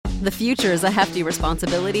The future is a hefty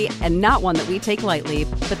responsibility and not one that we take lightly.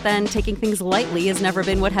 But then taking things lightly has never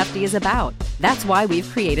been what Hefty is about. That's why we've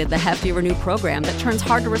created the Hefty Renew program that turns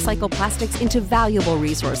hard-to-recycle plastics into valuable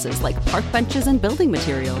resources like park benches and building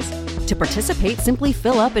materials. To participate, simply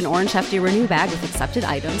fill up an orange Hefty Renew bag with accepted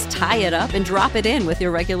items, tie it up, and drop it in with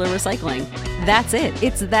your regular recycling. That's it.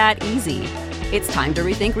 It's that easy. It's time to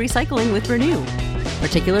rethink recycling with Renew.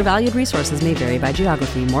 Particular valued resources may vary by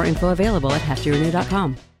geography. More info available at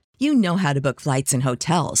heftyrenew.com. You know how to book flights and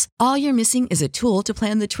hotels. All you're missing is a tool to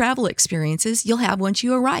plan the travel experiences you'll have once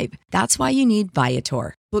you arrive. That's why you need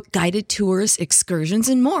Viator. Book guided tours, excursions,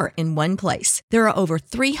 and more in one place. There are over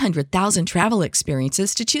 300,000 travel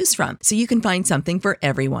experiences to choose from, so you can find something for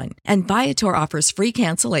everyone. And Viator offers free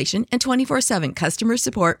cancellation and 24/7 customer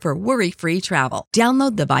support for worry-free travel.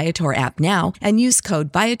 Download the Viator app now and use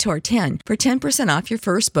code Viator10 for 10% off your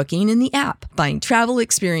first booking in the app. Find travel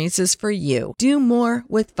experiences for you. Do more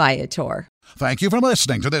with Viator. Thank you for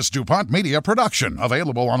listening to this DuPont Media production,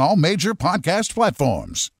 available on all major podcast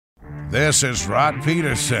platforms. This is Rod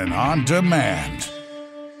Peterson on demand.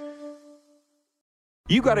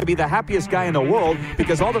 You got to be the happiest guy in the world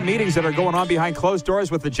because all the meetings that are going on behind closed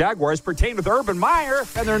doors with the Jaguars pertain with Urban Meyer,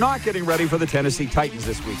 and they're not getting ready for the Tennessee Titans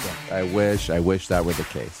this weekend. I wish that were the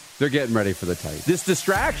case. They're getting ready for the Titans. This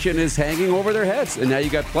distraction is hanging over their heads, and now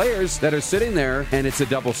you got players that are sitting there, and it's a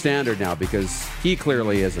double standard now because he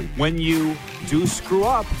clearly isn't. When you do screw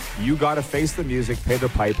up, you got to face the music, pay the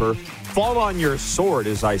piper, fall on your sword,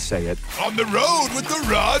 as I say it. On the road with the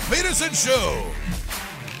Rod Peterson Show.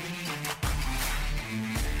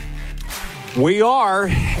 We are,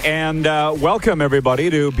 and welcome everybody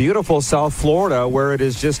to beautiful South Florida, where it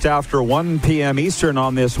is just after 1 p.m. Eastern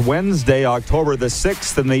on this Wednesday, October the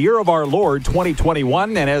 6th, in the year of our Lord,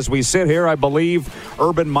 2021. And as we sit here, I believe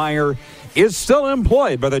Urban Meyer is still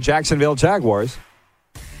employed by the Jacksonville Jaguars.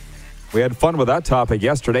 We had fun with that topic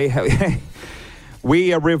yesterday.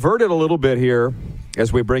 We reverted a little bit here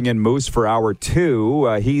as we bring in Moose for hour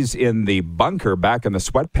two. He's in the bunker back in the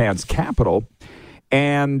sweatpants capital.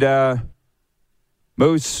 And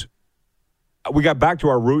Moose, we got back to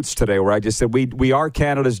our roots today where I just said we are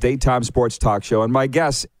Canada's daytime sports talk show. And my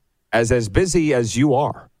guess, as busy as you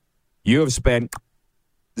are, you have spent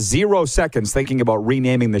 0 seconds thinking about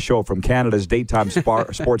renaming the show from Canada's daytime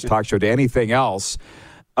sports talk show to anything else.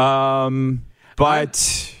 But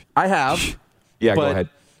I have. Yeah, go ahead.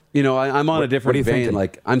 You know, I'm on a different vein. Thinking?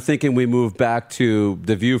 Like, I'm thinking we move back to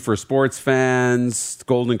The View for sports fans,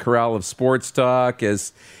 Golden Corral of sports talk.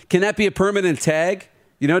 Can that be a permanent tag?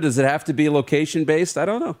 You know, does it have to be location-based? I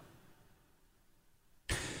don't know.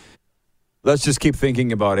 Let's just keep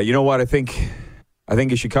thinking about it. You know what? I think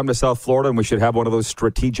you should come to South Florida and we should have one of those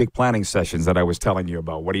strategic planning sessions that I was telling you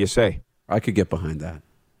about. What do you say? I could get behind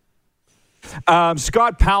that.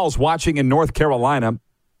 Scott Powell's watching in North Carolina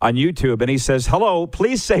on YouTube, and he says, "Hello,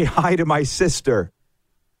 please say hi to my sister."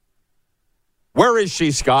 Where is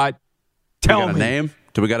she, Scott? Tell me. Name?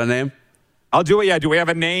 Do we got a name? I'll do it. Yeah. Do we have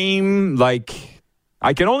a name? Like,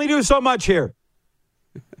 I can only do so much here.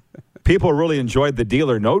 People really enjoyed the Deal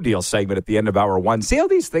or No Deal segment at the end of hour one. See how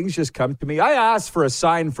these things just come to me? I asked for a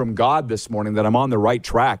sign from God this morning that I'm on the right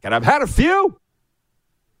track, and I've had a few.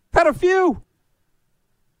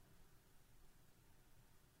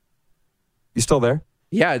 You still there?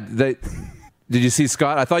 Yeah. Did you see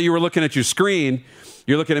Scott? I thought you were looking at your screen.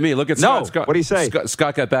 You're looking at me. Look at Scott. No. Scott. What do you say?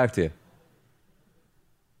 Scott got back to you.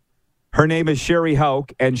 Her name is Sherry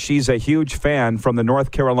Houck, and she's a huge fan from the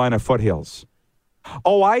North Carolina foothills.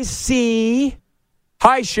 Oh, I see.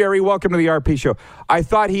 Hi, Sherry. Welcome to the RP Show. I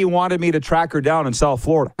thought he wanted me to track her down in South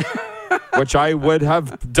Florida, which I would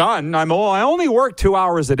have done. I only work 2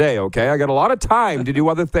 hours a day, okay? I got a lot of time to do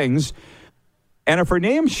other things. And if her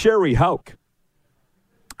name's Sherry Houck,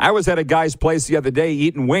 I was at a guy's place the other day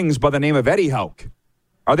eating wings by the name of Eddie Houck.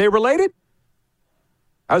 Are they related?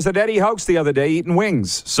 I was at Eddie Houck's the other day eating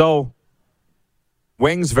wings. So,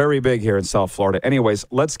 wings very big here in South Florida. Anyways,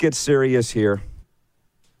 let's get serious here.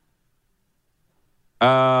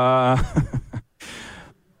 From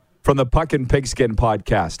the Puck and Pigskin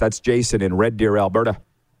podcast. That's Jason in Red Deer, Alberta.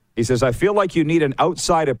 He says, I feel like you need an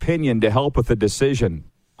outside opinion to help with the decision.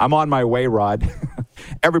 I'm on my way, Rod.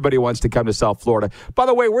 Everybody wants to come to South Florida. By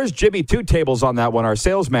the way, where's Jimmy Two Tables on that one, our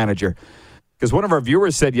sales manager? Because one of our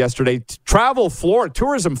viewers said yesterday,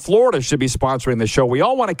 Tourism Florida should be sponsoring the show. We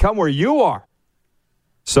all want to come where you are.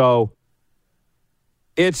 So,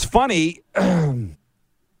 it's funny.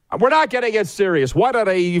 We're not going to get serious. Why did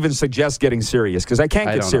I even suggest getting serious? Because I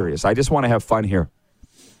can't get serious. I just want to have fun here.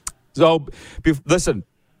 So, listen.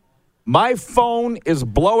 My phone is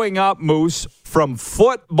blowing up, Moose, from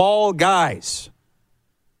football guys.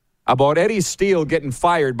 about Eddie Steele getting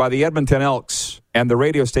fired by the Edmonton Elks and the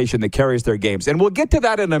radio station that carries their games. And we'll get to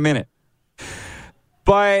that in a minute.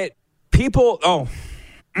 But people,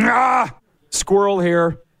 squirrel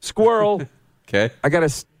here. Squirrel. Okay. I got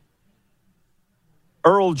to...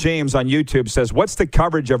 Earl James on YouTube says, what's the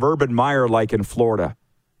coverage of Urban Meyer like in Florida?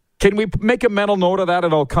 Can we make a mental note of that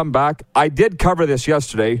and I'll come back? I did cover this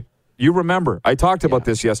yesterday. You remember. I talked about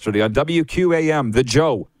this yesterday on WQAM, The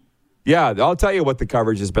Joe. Yeah, I'll tell you what the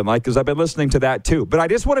coverage has been like because I've been listening to that too. But I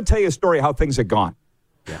just want to tell you a story how things have gone.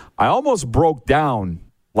 Yeah. I almost broke down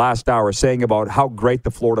last hour saying about how great the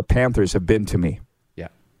Florida Panthers have been to me. Yeah.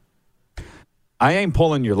 I ain't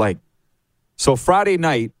pulling your leg. So Friday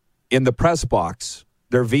night in the press box,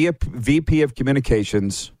 their VP of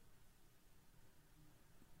Communications,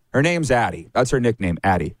 her name's Addie. That's her nickname,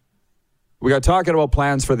 Addie. We got talking about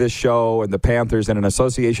plans for this show and the Panthers and an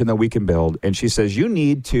association that we can build. And she says, you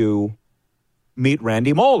need to meet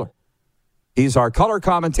Randy Moeller. He's our color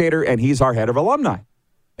commentator and he's our head of alumni.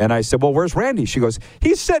 And I said, well, where's Randy? She goes,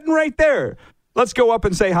 he's sitting right there. Let's go up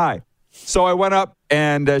and say hi. So I went up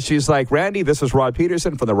and she's like, Randy, this is Rod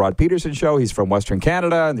Peterson from the Rod Peterson Show. He's from Western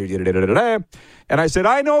Canada. And I said,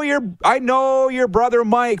 I know your brother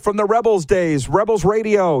Mike from the Rebels days, Rebels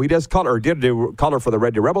Radio. He does color, did do color for the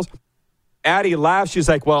Red Deer Rebels. Addie laughs. She's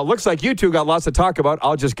like, well, it looks like you two got lots to talk about.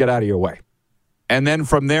 I'll just get out of your way. And then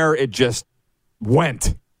from there, it just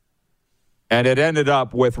went. And it ended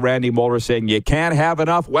up with Randy Moeller saying, you can't have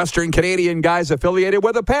enough Western Canadian guys affiliated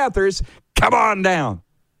with the Panthers. Come on down.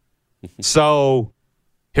 So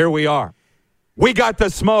here we are. We got the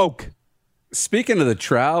smoke. Speaking of the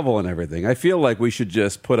travel and everything, I feel like we should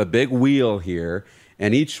just put a big wheel here.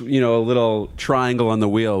 And each, a little triangle on the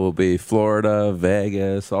wheel will be Florida,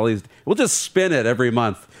 Vegas, all these. We'll just spin it every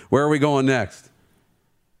month. Where are we going next?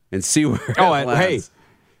 And see where it lands. Hey,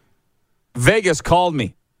 Vegas called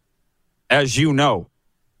me, as you know.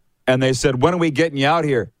 And they said, when are we getting you out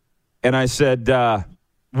here? And I said,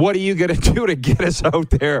 what are you going to do to get us out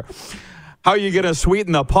there? How are you going to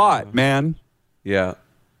sweeten the pot, man? Yeah.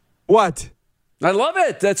 What? I love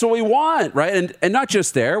it. That's what we want, right? And not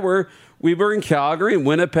just there. We were in Calgary and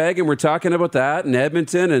Winnipeg, and we're talking about that, and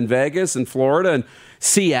Edmonton and Vegas and Florida and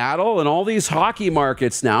Seattle and all these hockey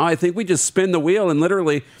markets now. I think we just spin the wheel and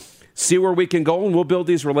literally see where we can go, and we'll build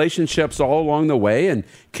these relationships all along the way and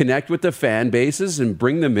connect with the fan bases and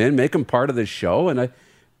bring them in, make them part of the show, and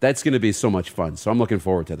that's going to be so much fun. So I'm looking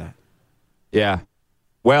forward to that. Yeah.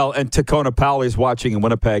 Well, and Tacona Powley's watching in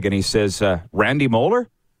Winnipeg, and he says, Randy Moeller,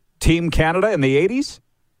 Team Canada in the 80s?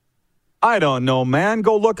 I don't know, man.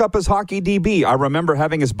 Go look up his hockey DB. I remember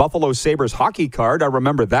having his Buffalo Sabres hockey card. I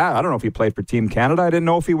remember that. I don't know if he played for Team Canada. I didn't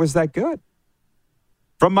know if he was that good.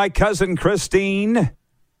 From my cousin Christine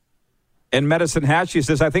in Medicine Hat, she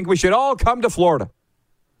says, I think we should all come to Florida.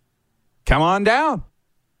 Come on down.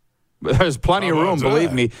 There's plenty of room,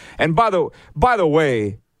 believe me. And by the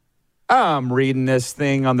way, I'm reading this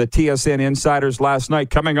thing on the TSN Insiders last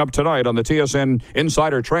night, coming up tonight on the TSN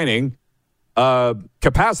Insider Training.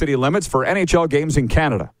 Capacity limits for NHL games in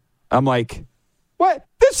Canada. I'm like, what?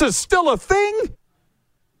 This is still a thing?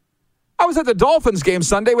 I was at the Dolphins game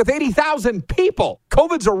Sunday with 80,000 people.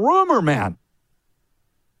 COVID's a rumor, man.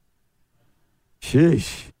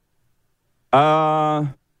 Sheesh.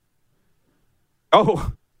 More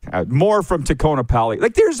from Tacona Powley.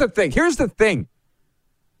 Like, here's the thing.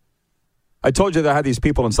 I told you that I had these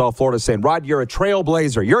people in South Florida saying, Rod, you're a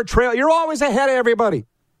trailblazer. You're always ahead of everybody.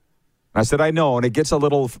 I said, I know, and it gets a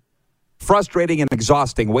little frustrating and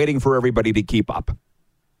exhausting waiting for everybody to keep up.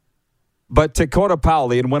 But Tacona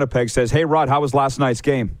Powley in Winnipeg says, hey, Rod, how was last night's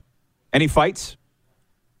game? Any fights?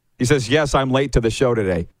 He says, yes, I'm late to the show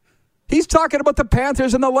today. He's talking about the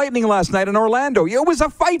Panthers and the Lightning last night in Orlando. It was a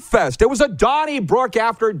fight fest. It was a Donnybrook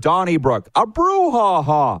after Donnybrook. A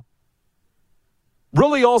brouhaha.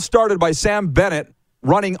 Really all started by Sam Bennett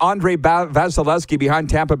running Andre Vasilevsky behind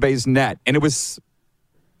Tampa Bay's net. And it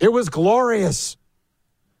was glorious.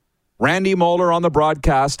 Randy Moeller on the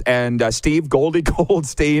broadcast and Steve Goldie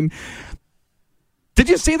Goldstein. Did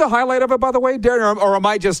you see the highlight of it, by the way, Darren? Or am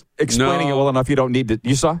I just explaining it well enough you don't need to?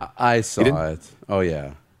 You saw? I saw it. Oh,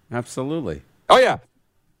 yeah. Absolutely. Oh, yeah.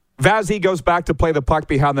 Vazzy goes back to play the puck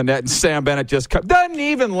behind the net, and Sam Bennett just doesn't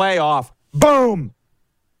even lay off. Boom!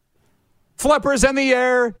 Flippers in the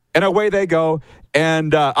air, and away they go.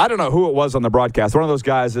 And I don't know who it was on the broadcast. One of those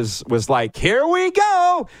guys was like, here we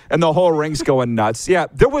go! And the whole ring's going nuts. Yeah,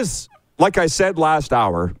 there was, like I said last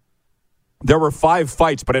hour, there were 5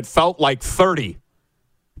 fights, but it felt like 30.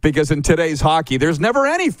 Because in today's hockey, there's never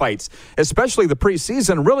any fights, especially the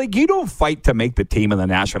preseason. Really, you don't fight to make the team in the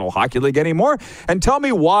National Hockey League anymore. And tell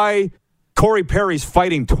me why Corey Perry's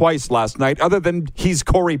fighting twice last night, other than he's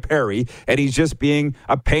Corey Perry, and he's just being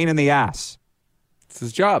a pain in the ass. It's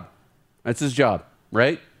his job. That's his job,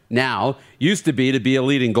 right? Now, used to be a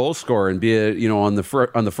leading goal scorer and be on the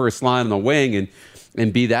first line on the wing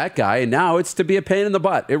and be that guy. And now it's to be a pain in the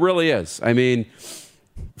butt. It really is. I mean,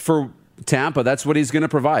 for Tampa, that's what he's going to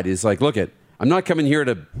provide. He's like, look, I'm not coming here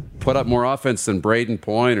to put up more offense than Braden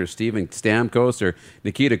Point or Steven Stamkos or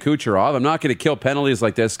Nikita Kucherov. I'm not going to kill penalties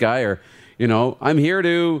like this guy. Or, I'm here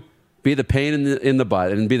to be the pain in the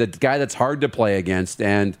butt and be the guy that's hard to play against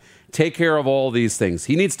and take care of all these things.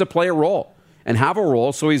 He needs to play a role and have a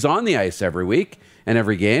role so he's on the ice every week and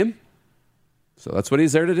every game. So that's what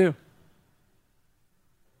he's there to do.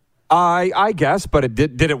 I guess, but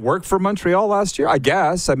did it work for Montreal last year? I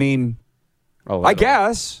guess. I mean, I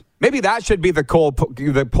guess. Maybe that should be the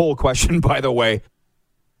poll question, by the way.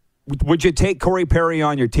 Would you take Corey Perry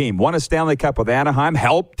on your team? Won a Stanley Cup with Anaheim,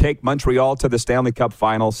 helped take Montreal to the Stanley Cup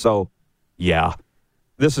final. So, yeah,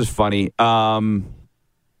 this is funny.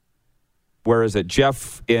 Where is it?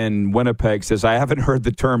 Jeff in Winnipeg says, I haven't heard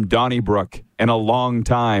the term Donnybrook in a long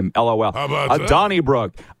time. LOL. How about that?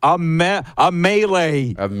 Donnybrook. A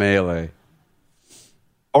melee. A melee.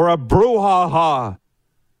 Or a brouhaha.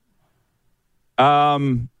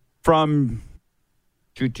 From...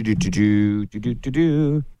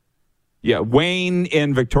 Yeah, Wayne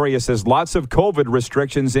in Victoria says, lots of COVID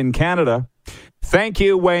restrictions in Canada. Thank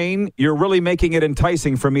you, Wayne. You're really making it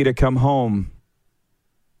enticing for me to come home.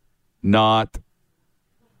 Not.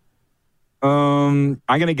 I'm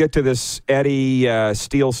going to get to this Eddie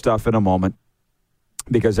Steele stuff in a moment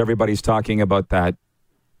because everybody's talking about that.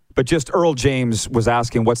 But just Earl James was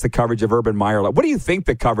asking, what's the coverage of Urban Meyer like? What do you think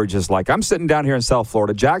the coverage is like? I'm sitting down here in South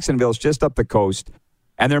Florida. Jacksonville's just up the coast,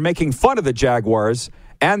 and they're making fun of the Jaguars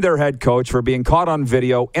and their head coach for being caught on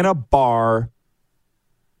video in a bar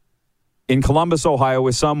in Columbus, Ohio,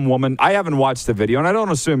 with some woman. I haven't watched the video, and I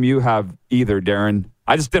don't assume you have either, Darren.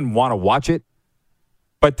 I just didn't want to watch it.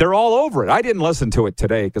 But they're all over it. I didn't listen to it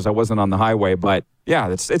today because I wasn't on the highway. But, yeah,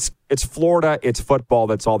 it's Florida. It's football.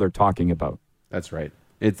 That's all they're talking about. That's right.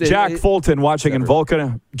 Jack Fulton watching in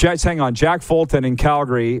Vulcan. Hang on. Jack Fulton in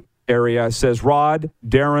Calgary area says, Rod,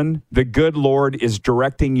 Darren, the good Lord is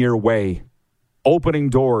directing your way, opening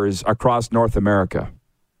doors across North America.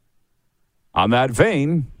 On that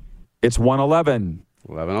vein, it's 1:11.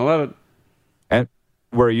 11:11. And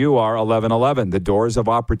where you are, 11:11. The doors of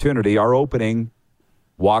opportunity are opening.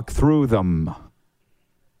 Walk through them.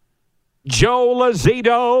 Joe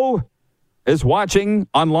Lazito is watching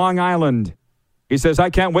on Long Island. He says, I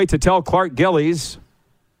can't wait to tell Clark Gillies.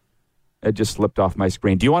 It just slipped off my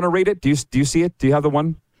screen. Do you want to read it? Do you see it? Do you have the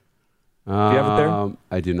one? Do you have it there?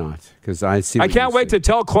 I do not, because I see. I can't wait to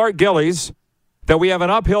tell Clark Gillies that we have an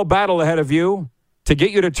uphill battle ahead of you to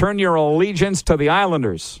get you to turn your allegiance to the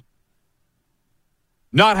Islanders.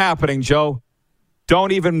 Not happening, Joe.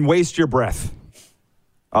 Don't even waste your breath.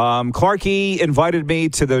 Clarkie invited me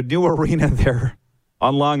to the new arena there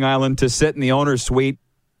on Long Island to sit in the owner's suite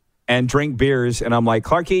and drink beers. And I'm like,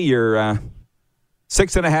 Clarkie, you're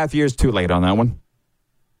 6.5 years too late on that one.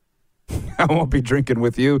 I won't be drinking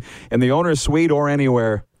with you in the owner's suite or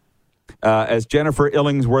anywhere. As Jennifer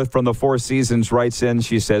Illingsworth from the Four Seasons writes in,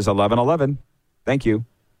 she says, 11:11. Thank you.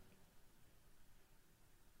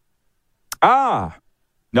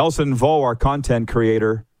 Nelson Vo, our content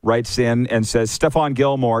creator, writes in and says, Stephon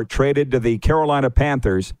Gilmore traded to the Carolina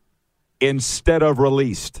Panthers instead of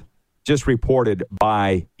released. Just reported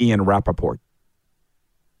by Ian Rappaport.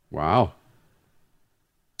 Wow.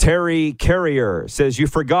 Terry Carrier says, you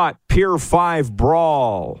forgot Pier 5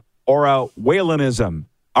 brawl or a Whalenism,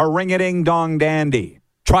 a ring-a-ding-dong dandy.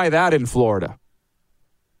 Try that in Florida.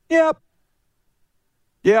 Yep.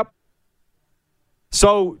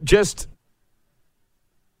 So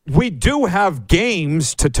we do have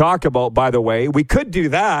games to talk about, by the way. We could do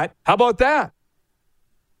that. How about that?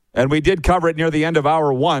 And we did cover it near the end of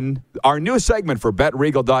hour one. Our new segment for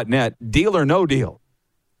BetRegal.net, Deal or No Deal.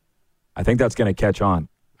 I think that's going to catch on.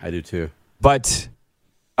 I do too. But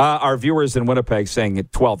our viewers in Winnipeg saying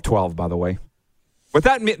it 12-12, by the way. But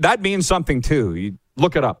that means something too. You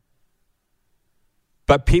look it up.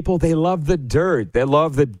 But people, they love the dirt. They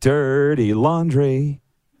love the dirty laundry.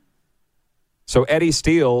 So Eddie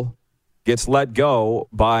Steele gets let go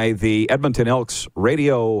by the Edmonton Elks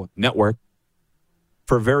radio network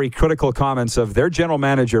for very critical comments of their general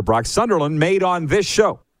manager, Brock Sunderland, made on this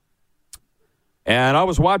show. And I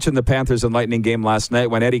was watching the Panthers and Lightning game last night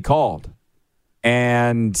when Eddie called.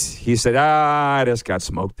 And he said, I just got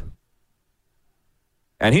smoked.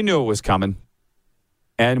 And he knew it was coming.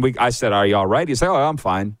 And I said, are you all right? He said, oh, I'm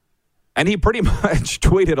fine. And he pretty much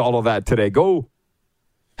tweeted all of that today. Go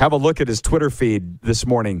have a look at his Twitter feed this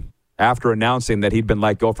morning after announcing that he'd been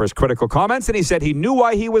let go for his critical comments. And he said he knew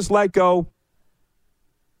why he was let go.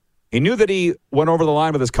 He knew that he went over the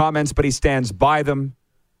line with his comments, but he stands by them.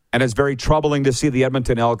 And it's very troubling to see the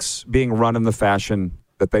Edmonton Elks being run in the fashion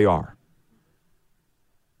that they are.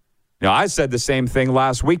 Now, I said the same thing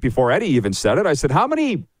last week before Eddie even said it. I said, how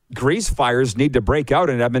many grease fires need to break out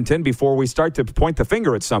in Edmonton before we start to point the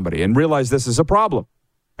finger at somebody and realize this is a problem?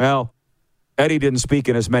 Well, Eddie didn't speak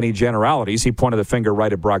in as many generalities. He pointed the finger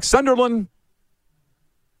right at Brock Sunderland.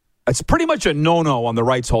 It's pretty much a no-no on the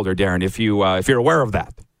rights holder, Darren, if you're aware of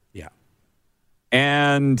that. Yeah.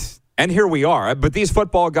 And here we are. But these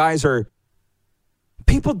football guys are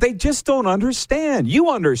people, they just don't understand. You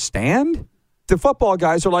understand? The football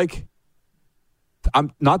guys are like,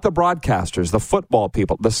 I'm not the broadcasters, the football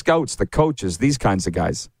people, the scouts, the coaches, these kinds of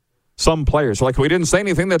guys. Some players are like, we didn't say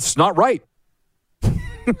anything that's not right.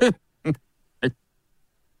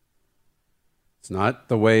 It's not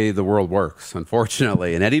the way the world works,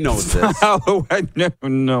 unfortunately. And Eddie knows this.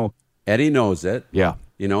 No. Eddie knows it. Yeah.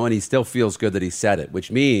 And he still feels good that he said it,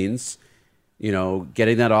 which means,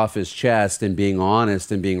 getting that off his chest and being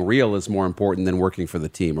honest and being real is more important than working for the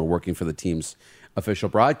team or working for the team's official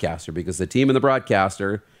broadcaster, because the team and the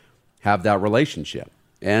broadcaster have that relationship.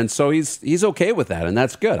 And so he's okay with that, and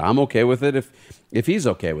that's good. I'm okay with it if he's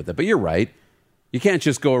okay with it. But you're right. You can't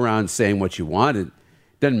just go around saying what you want. It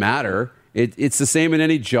doesn't matter. It's the same in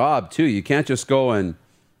any job, too. You can't just go and,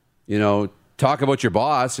 talk about your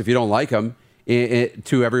boss if you don't like him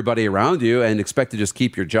to everybody around you and expect to just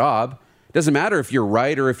keep your job. It doesn't matter if you're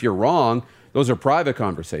right or if you're wrong. Those are private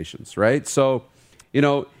conversations, right? So,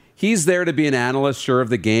 he's there to be an analyst, sure, of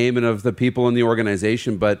the game and of the people in the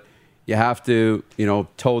organization, but you have to,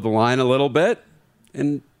 toe the line a little bit.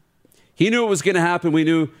 And he knew it was going to happen.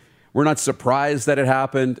 We're not surprised that it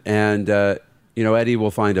happened. And, Eddie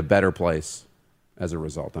will find a better place as a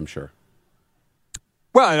result, I'm sure.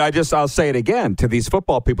 Well, and I'll say it again to these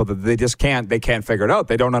football people that they can't figure it out.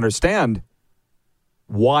 They don't understand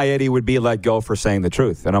why Eddie would be let go for saying the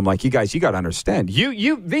truth. And I'm like, you guys, you got to understand.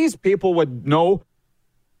 These people would know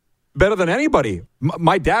better than anybody.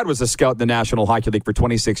 My dad was a scout in the National Hockey League for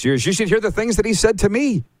 26 years. You should hear the things that he said to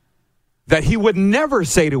me that he would never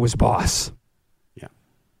say to his boss. Yeah.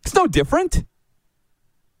 It's no different.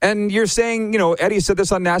 And you're saying, Eddie said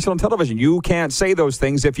this on national television. You can't say those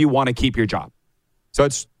things if you want to keep your job. So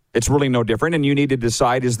it's really no different, and you need to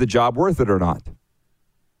decide, is the job worth it or not?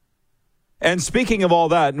 And speaking of all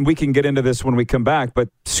that, and we can get into this when we come back, but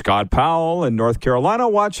Scott Powell in North Carolina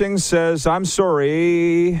watching says, I'm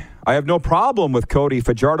sorry, I have no problem with Cody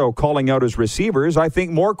Fajardo calling out his receivers. I think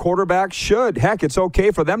more quarterbacks should. Heck, it's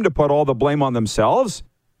okay for them to put all the blame on themselves.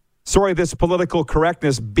 Sorry, this political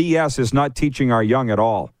correctness BS is not teaching our young at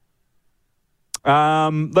all.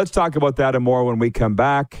 Let's talk about that and more when we come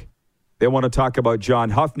back. They want to talk about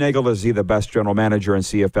John Hufnagel. Is he the best general manager in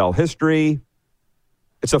CFL history?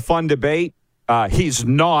 It's a fun debate. He's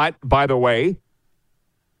not, by the way.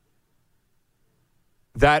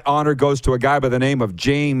 That honor goes to a guy by the name of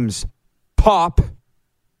James Pop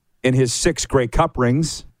in his 6 Grey Cup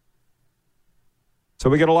rings. So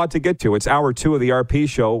we got a lot to get to. It's hour 2 of the RP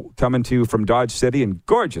show coming to you from Dodge City in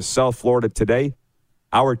gorgeous South Florida today.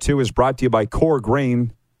 Hour 2 is brought to you by Core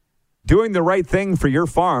Grain, doing the right thing for your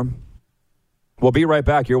farm. We'll be right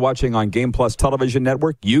back. You're watching on Game Plus Television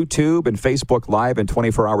Network, YouTube, and Facebook Live, and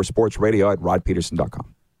 24-hour sports radio at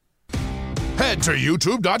rodpeterson.com. Head to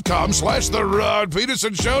youtube.com/The Rod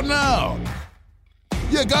Peterson Show now.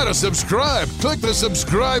 You gotta subscribe. Click the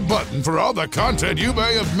subscribe button for all the content you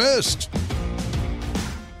may have missed.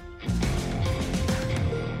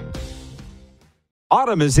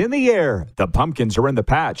 Autumn is in the air. The pumpkins are in the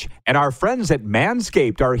patch. And our friends at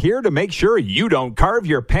Manscaped are here to make sure you don't carve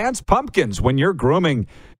your pants pumpkins when you're grooming,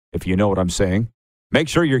 if you know what I'm saying. Make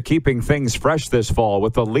sure you're keeping things fresh this fall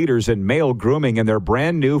with the leaders in male grooming and their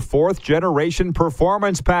brand new 4th-generation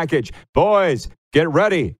performance package. Boys, get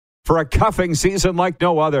ready for a cuffing season like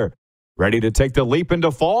no other. Ready to take the leap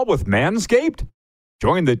into fall with Manscaped?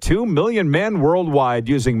 Join the 2 million men worldwide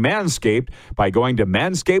using Manscaped by going to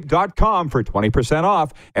manscaped.com for 20%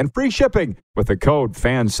 off and free shipping with the code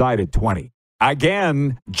FANSIDED20.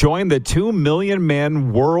 Again, join the 2 million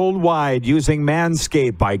men worldwide using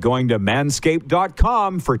Manscaped by going to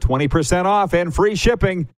manscaped.com for 20% off and free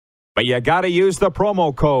shipping. But you got to use the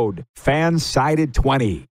promo code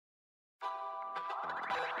FANSIDED20.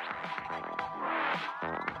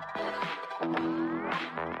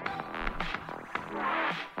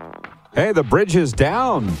 Hey, the bridge is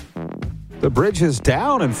down. The bridge is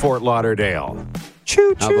down in Fort Lauderdale.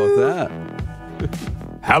 Choo-choo. How about that?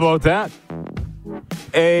 How about that?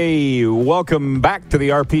 Hey, welcome back to the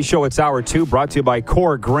RP Show. It's Hour 2, brought to you by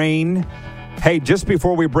Core Grain. Hey, just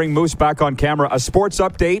before we bring Moose back on camera, a sports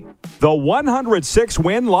update. The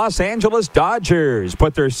 106-win Los Angeles Dodgers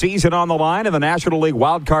put their season on the line in the National League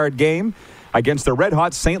wildcard game against the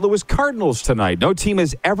red-hot St. Louis Cardinals tonight. No team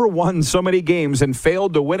has ever won so many games and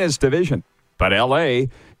failed to win its division. But L.A.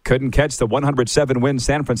 couldn't catch the 107-win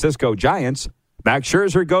San Francisco Giants. Max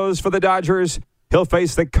Scherzer goes for the Dodgers. He'll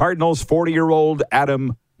face the Cardinals' 40-year-old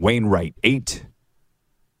Adam Wainwright.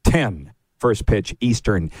 8:10. First pitch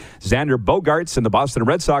Eastern. Xander Bogaerts and the Boston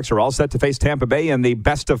Red Sox are all set to face Tampa Bay in the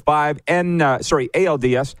best-of-5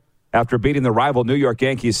 ALDS after beating the rival New York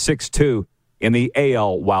Yankees 6-2 in the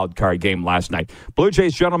AL wildcard game last night. Blue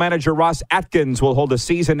Jays general manager Ross Atkins will hold a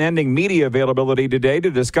season-ending media availability today to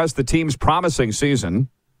discuss the team's promising season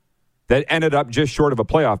that ended up just short of a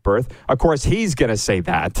playoff berth. Of course, he's going to say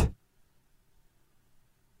that.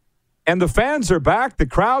 And the fans are back. The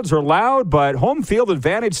crowds are loud, but home field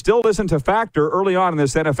advantage still isn't a factor early on in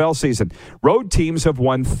this NFL season. Road teams have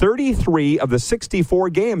won 33 of the 64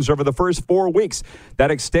 games over the first 4 weeks.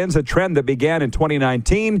 That extends a trend that began in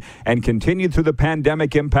 2019 and continued through the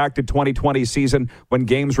pandemic-impacted 2020 season when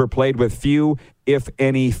games were played with few, if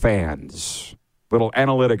any, fans. Little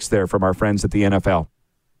analytics there from our friends at the NFL.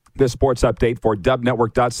 This sports update for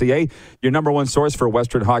dubnetwork.ca, your number one source for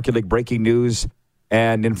Western Hockey League breaking news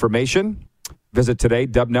and information. Visit today,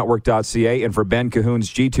 dubnetwork.ca, and for Ben Cahoon's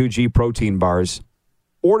G2G protein bars.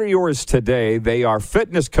 Order yours today. They are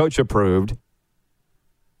fitness coach approved.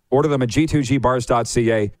 Order them at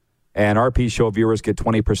g2gbars.ca, and RP Show viewers get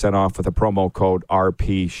 20% off with a promo code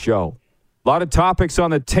RP Show. A lot of topics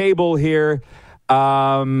on the table here.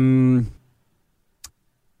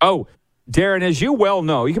 Darren, as you well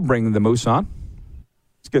know, you can bring the Moose on.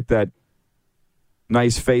 Let's get that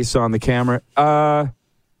nice face on the camera.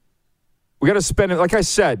 We got to spend it. Like I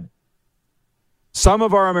said, some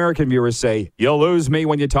of our American viewers say, you'll lose me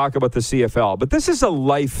when you talk about the CFL. But this is a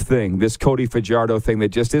life thing, this Cody Fajardo thing that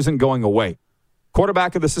just isn't going away.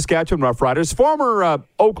 Quarterback of the Saskatchewan Roughriders, former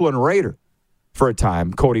Oakland Raider for a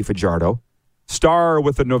time, Cody Fajardo, star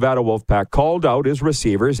with the Nevada Wolfpack, called out his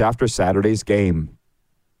receivers after Saturday's game.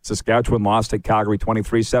 Saskatchewan lost at Calgary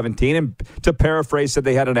 23-17, and to paraphrase, said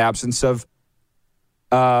they had an absence of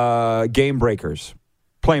game breakers,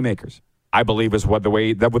 playmakers, I believe is the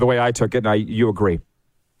way I took it, and you agree.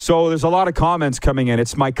 So there's a lot of comments coming in.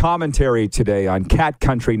 It's my commentary today on Cat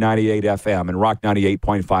Country 98 FM and Rock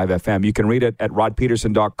 98.5 FM. You can read it at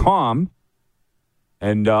rodpeterson.com.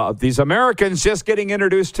 And these Americans just getting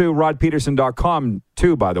introduced to rodpeterson.com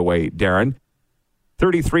too, by the way, Darren.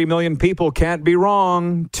 33 million people can't be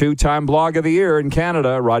wrong. 2-time blog of the year in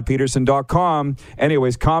Canada, rodpeterson.com.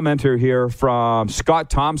 Anyways, commenter here from Scott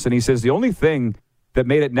Thompson. He says the only thing that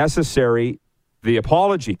made it necessary, the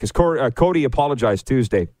apology, because Cody apologized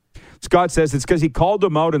Tuesday. Scott says it's because he called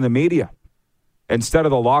him out in the media instead of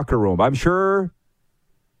the locker room. I'm sure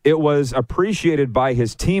it was appreciated by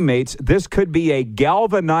his teammates. This could be a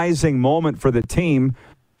galvanizing moment for the team.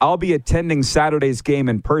 I'll be attending Saturday's game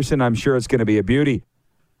in person. I'm sure it's going to be a beauty.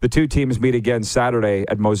 The two teams meet again Saturday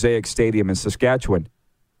at Mosaic Stadium in Saskatchewan.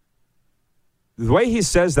 The way he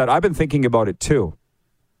says that, I've been thinking about it too.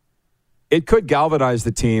 It could galvanize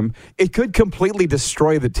the team. It could completely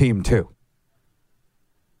destroy the team too.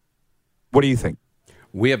 What do you think?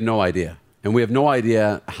 We have no idea. And we have no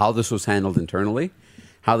idea how this was handled internally,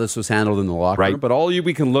 how this was handled in the locker room. But all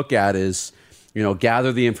we can look at is,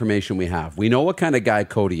 gather the information we have. We know what kind of guy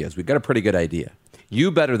Cody is. We've got a pretty good idea. You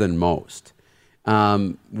better than most.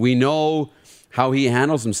 We know how he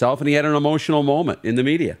handles himself, and he had an emotional moment in the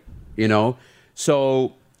media,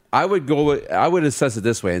 So I would assess it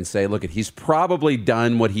this way and say, look, he's probably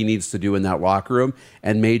done what he needs to do in that locker room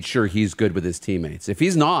and made sure he's good with his teammates. If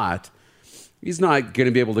he's not going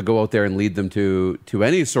to be able to go out there and lead them to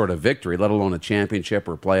any sort of victory, let alone a championship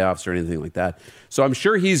or playoffs or anything like that. So I'm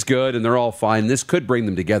sure he's good and they're all fine. This could bring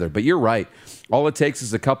them together. But you're right. All it takes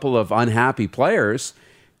is a couple of unhappy players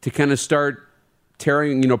to kind of start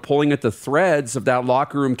pulling at the threads of that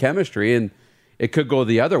locker room chemistry, and it could go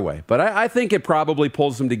the other way. But I think it probably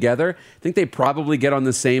pulls them together. I think they probably get on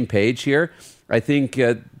the same page here. I think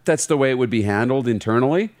that's the way it would be handled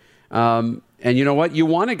internally. And you know what? You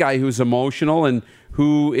want a guy who's emotional and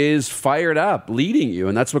who is fired up, leading you,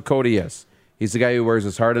 and that's what Cody is. He's the guy who wears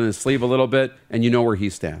his heart on his sleeve a little bit, and you know where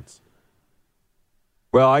he stands.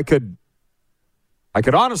 Well, I could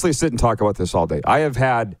honestly sit and talk about this all day. I have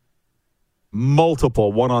had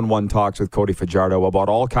multiple one-on-one talks with Cody Fajardo about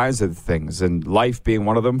all kinds of things, and life being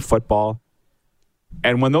one of them, football.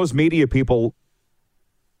 And when those media people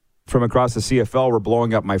from across the CFL were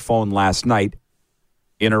blowing up my phone last night,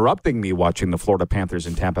 interrupting me watching the Florida Panthers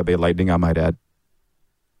and Tampa Bay Lightning, I might add.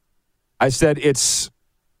 I said, it's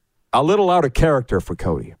a little out of character for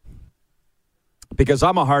Cody. Because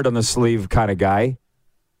I'm a heart-on-the-sleeve kind of guy.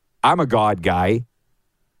 I'm a God guy.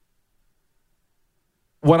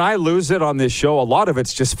 When I lose it on this show, a lot of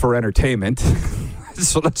it's just for entertainment.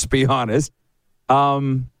 So let's be honest.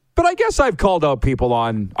 But I guess I've called out people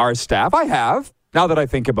on our staff. I have, now that I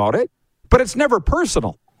think about it. But it's never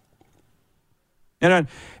personal. And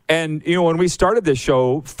when we started this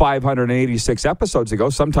show 586 episodes ago,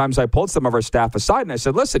 sometimes I pulled some of our staff aside and I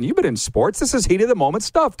said, listen, you've been in sports. This is heat-of-the-moment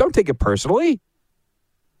stuff. Don't take it personally.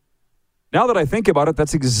 Now that I think about it,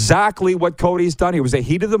 that's exactly what Cody's done. It was a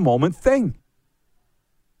heat-of-the-moment thing.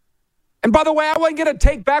 And by the way, I wasn't going to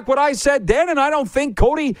take back what I said then, and I don't think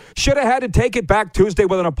Cody should have had to take it back Tuesday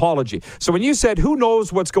with an apology. So when you said, who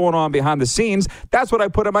knows what's going on behind the scenes, that's what I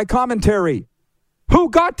put in my commentary.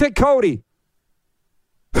 Who got to Cody?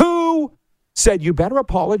 Who said, you better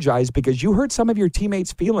apologize because you hurt some of your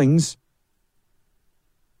teammates' feelings?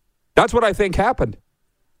 That's what I think happened.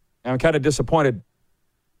 And I'm kind of disappointed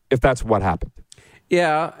if that's what happened.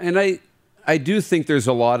 Yeah, and I do think there's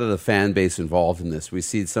a lot of the fan base involved in this. We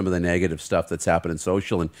see some of the negative stuff that's happened in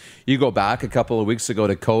social. And you go back a couple of weeks ago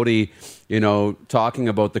to Cody, talking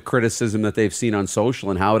about the criticism that they've seen on social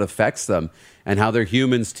and how it affects them and how they're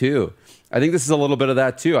humans too. I think this is a little bit of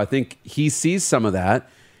that too. I think he sees some of that,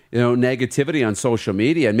 negativity on social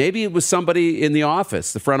media. And maybe it was somebody in the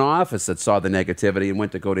office, the front office, that saw the negativity and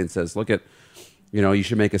went to Cody and says, look at, you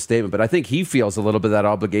should make a statement. But I think he feels a little bit of that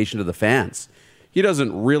obligation to the fans. He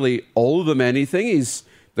doesn't really owe them anything. He's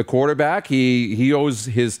the quarterback. He owes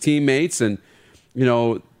his teammates and,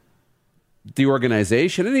 the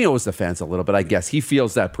organization, and he owes the fans a little bit, I guess. He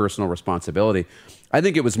feels that personal responsibility. I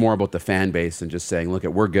think it was more about the fan base and just saying, look,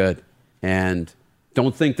 we're good. And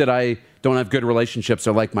don't think that I don't have good relationships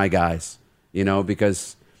or like my guys,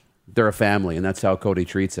 because they're a family, and that's how Cody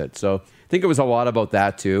treats it. So I think it was a lot about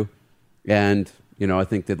that too. And, I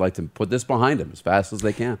think they'd like to put this behind them as fast as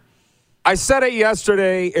they can. I said it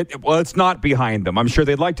yesterday. It's not behind them. I'm sure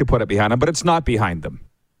they'd like to put it behind them, but it's not behind them.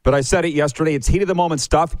 But I said it yesterday. It's heat-of-the-moment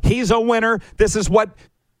stuff. He's a winner. This is what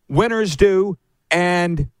winners do.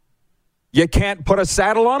 And you can't put a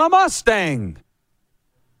saddle on a Mustang.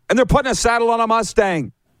 And they're putting a saddle on a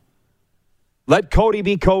Mustang. Let Cody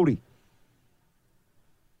be Cody.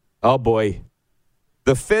 Oh, boy.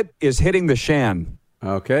 The fit is hitting the shan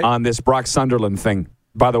on this Brock Sunderland thing,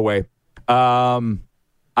 by the way.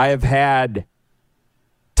 I have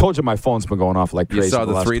told you my phone's been going off like crazy you saw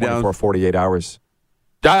the last 24, 48 hours.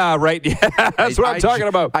 Right. Yeah, that's what I'm talking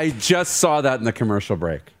about. I just saw that in the commercial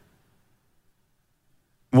break.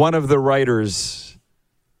 One of the writers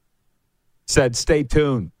said, stay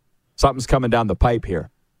tuned. Something's coming down the pipe here.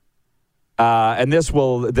 And this is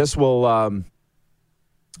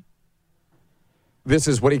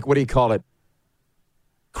what do you call it?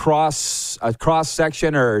 Cross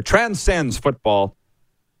section or transcends football.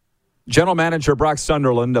 General Manager Brock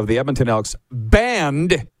Sunderland of the Edmonton Elks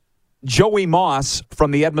banned Joey Moss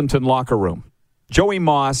from the Edmonton locker room. Joey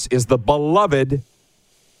Moss is the beloved,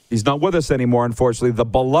 he's not with us anymore, unfortunately, the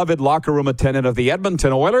beloved locker room attendant of the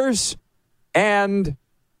Edmonton Oilers and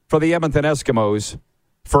for the Edmonton Eskimos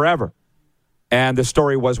forever. And the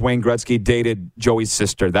story was Wayne Gretzky dated Joey's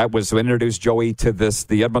sister. That was what introduced Joey to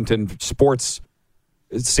the Edmonton sports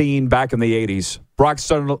scene back in the 80s. Brock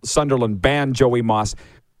Sunderland banned Joey Moss.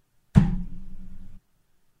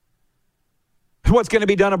 What's going to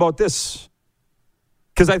be done about this?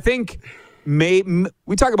 Because I think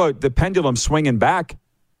we talk about the pendulum swinging back.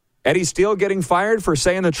 Eddie Steele getting fired for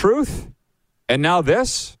saying the truth. And now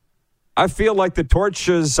this. I feel like the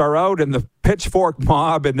torches are out and the pitchfork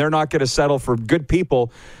mob, and they're not going to settle for good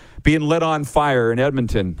people being lit on fire in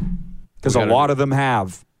Edmonton. Because a lot of them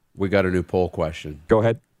have. We got a new poll question. Go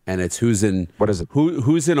ahead. And it's who's in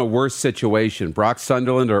a worse situation, Brock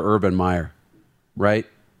Sunderland or Urban Meyer, right?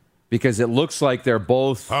 Because it looks like they're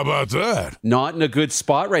both How about that? Not in a good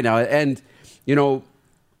spot right now. And,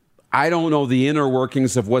 I don't know the inner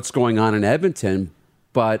workings of what's going on in Edmonton,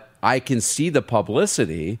 but I can see the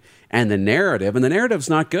publicity and the narrative, and the narrative's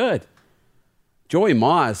not good. Joey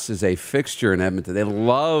Moss is a fixture in Edmonton. They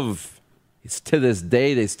love, to this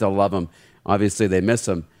day, they still love him. Obviously, they miss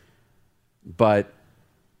him. But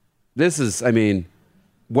this is,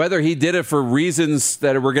 whether he did it for reasons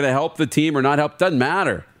that were going to help the team or not help, doesn't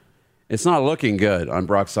matter. It's not looking good on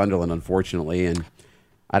Brock Sunderland, unfortunately, and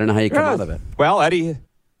I don't know how you come out of it. Well, Eddie,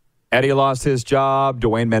 Eddie lost his job.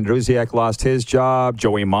 Dwayne Mandrusiak lost his job.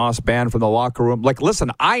 Joey Moss banned from the locker room. Like,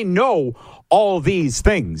 listen, I know all these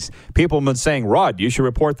things. People have been saying, Rod, you should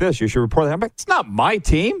report this. You should report that. I'm like, it's not my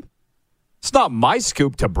team. It's not my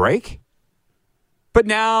scoop to break. But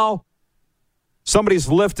now somebody's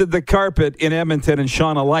lifted the carpet in Edmonton and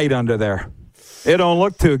shone a light under there. It don't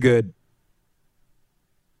look too good.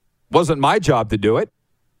 Wasn't my job to do it.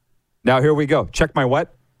 Now here we go. Check my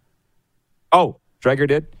what? Oh, Dreger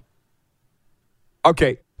did?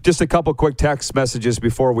 Okay, just a couple quick text messages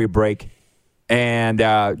before we break. And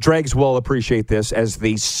Dregs will appreciate this as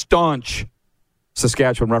the staunch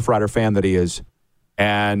Saskatchewan Roughrider fan that he is.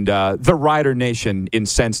 And the Rider Nation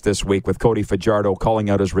incensed this week with Cody Fajardo calling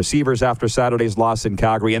out his receivers after Saturday's loss in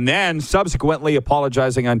Calgary and then subsequently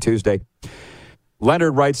apologizing on Tuesday.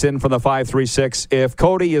 Leonard writes in from the 536, if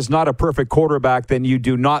Cody is not a perfect quarterback, then you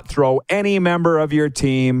do not throw any member of your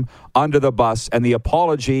team under the bus, and the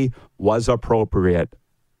apology was appropriate.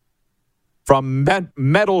 From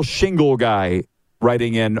Metal Shingle Guy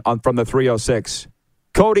writing in from the 306,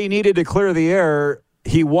 Cody needed to clear the air.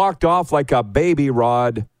 He walked off like a baby,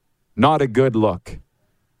 Rod. Not a good look.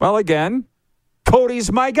 Well, again,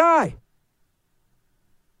 Cody's my guy.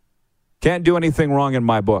 Can't do anything wrong in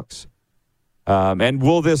my books. And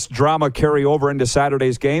will this drama carry over into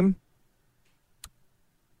Saturday's game?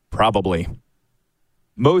 Probably.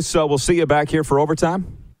 Moose, we'll see you back here for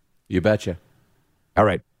overtime. You betcha. All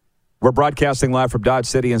right. We're broadcasting live from Dodge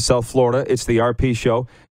City in South Florida. It's the RP Show.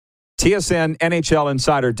 TSN NHL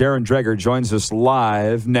insider Darren Dreger joins us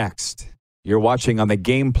live next. You're watching on the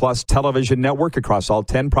Game Plus television network across all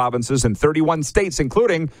 10 provinces and 31 states,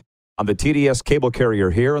 including on the TDS cable carrier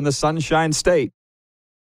here in the Sunshine State.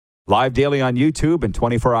 Live daily on YouTube and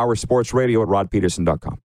 24-hour sports radio at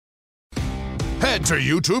rodpeterson.com. Head to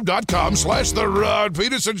youtube.com/The Rod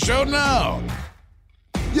Peterson Show now.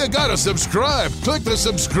 You gotta subscribe. Click the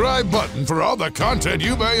subscribe button for all the content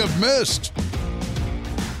you may have missed.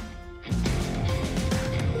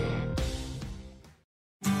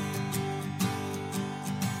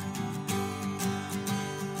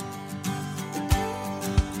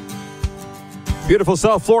 Beautiful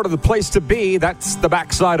South Florida, the place to be. That's the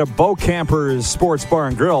backside of Bo Camper's Sports Bar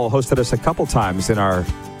and Grill. Hosted us a couple times in our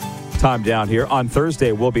time down here. On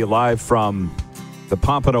Thursday, we'll be live from the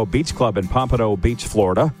Pompano Beach Club in Pompano Beach,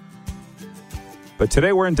 Florida. But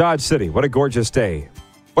today we're in Dodge City. What a gorgeous day.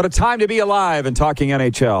 What a time to be alive and talking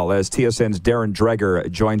NHL as TSN's Darren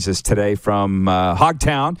Dreger joins us today from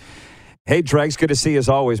Hogtown. Hey, Dregs, good to see you as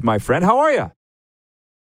always, my friend. How are you?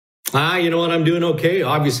 You know what? I'm doing okay.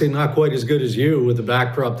 Obviously not quite as good as you with the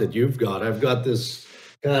backdrop that you've got. I've got this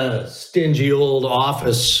stingy old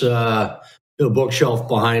office bookshelf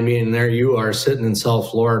behind me, and there you are sitting in South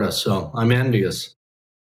Florida. So I'm envious.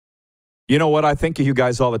 You know what? I think of you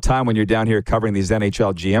guys all the time when you're down here covering these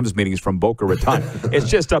NHL GMs meetings from Boca Raton. It's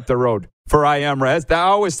just up the road for I Am Res. I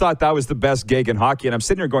always thought that was the best gig in hockey, and I'm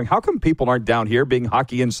sitting here going, how come people aren't down here being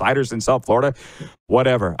hockey insiders in South Florida?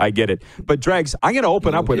 Whatever, I get it. But, Dregs, I'm going to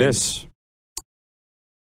open up with this.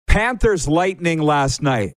 Panthers Lightning last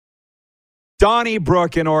night.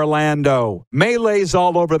 Donnybrook in Orlando. Melees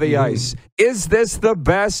all over the ice. Is this the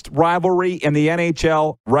best rivalry in the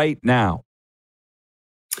NHL right now?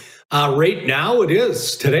 Right now it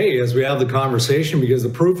is today as we have the conversation, because the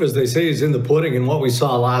proof, as they say, is in the pudding. And what we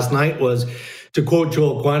saw last night was, to quote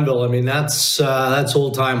Joel Quenneville, I mean, that's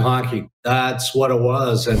old time hockey. That's what it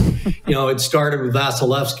was. And, you know, it started with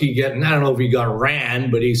Vasilevsky getting, I don't know if he got ran,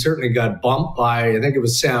 but he certainly got bumped by, I think it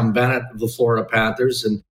was Sam Bennett of the Florida Panthers.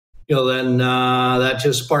 And, you know, then that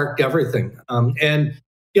just sparked everything. And,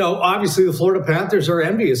 you know, obviously the Florida Panthers are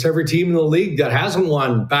envious. Every team in the league that hasn't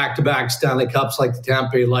won back-to-back Stanley Cups like the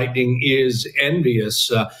Tampa Bay Lightning is envious.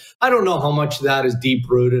 I don't know how much of that is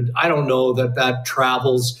deep-rooted. I don't know that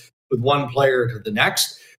travels with one player to the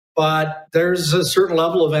next. But there's a certain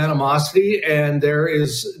level of animosity, and there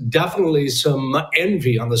is definitely some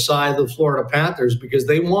envy on the side of the Florida Panthers because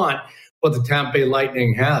they want what the Tampa Bay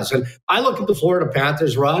Lightning has. And I look at the Florida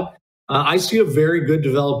Panthers, Rod, I see a very good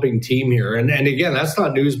developing team here. And again, that's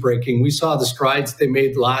not news breaking. We saw the strides they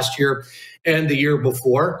made last year and the year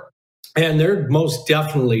before, and they're most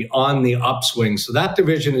definitely on the upswing. So that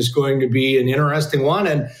division is going to be an interesting one.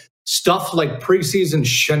 And stuff like preseason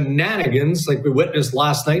shenanigans like we witnessed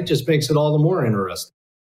last night just makes it all the more interesting.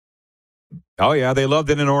 Oh, yeah, they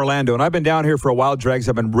loved it in Orlando. And I've been down here for a while, Dregs.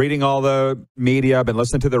 I've been reading all the media. I've been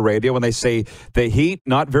listening to the radio when they say the Heat,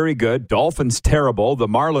 not very good. Dolphins, terrible. The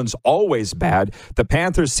Marlins, always bad. The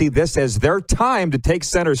Panthers see this as their time to take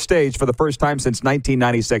center stage for the first time since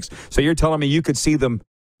 1996. So you're telling me you could see them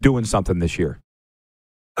doing something this year?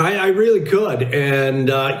 I really could. And,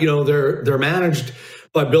 they're managed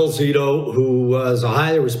by Bill Zito, who was a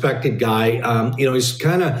highly respected guy. He's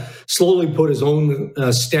kind of slowly put his own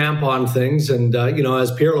stamp on things. And,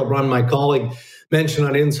 as Pierre LeBrun, my colleague, mentioned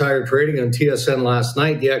on Insider Trading on TSN last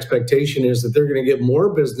night, the expectation is that they're going to get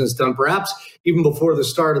more business done, perhaps even before the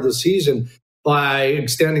start of the season, by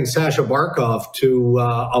extending Sasha Barkov to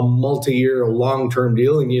a multi-year, long-term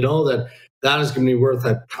deal. And you know that is going to be worth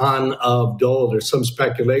a ton of dough. There's some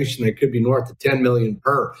speculation that could be north of $10 million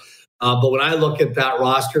per. But when I look at that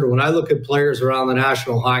roster, when I look at players around the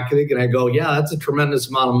National Hockey League, and I go, yeah, that's a tremendous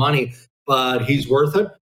amount of money, but he's worth it,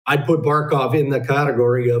 I'd put Barkov in the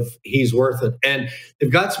category of he's worth it. And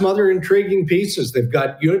they've got some other intriguing pieces. They've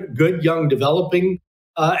got good young developing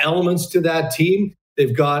elements to that team.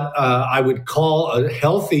 They've got, I would call, a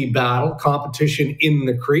healthy battle, competition in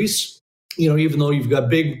the crease, even though you've got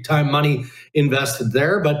big time money invested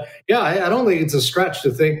there. But yeah, I don't think it's a stretch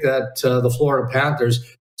to think that the Florida Panthers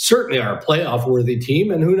certainly are a playoff worthy team.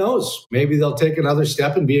 And who knows, maybe they'll take another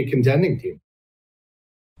step and be a contending team.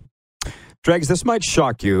 Dregs, this might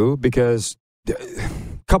shock you because a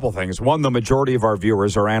couple things. One, the majority of our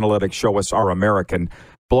viewers, our analytics show us, are American.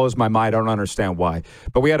 Blows my mind. I don't understand why.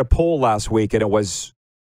 But we had a poll last week, and it was,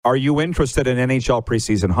 are you interested in NHL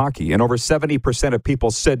preseason hockey? And over 70% of people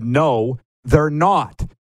said no, they're not.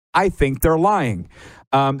 I think they're lying.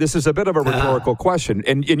 This is a bit of a rhetorical question.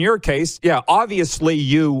 In your case, yeah, obviously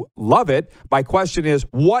you love it. My question is,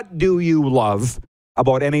 what do you love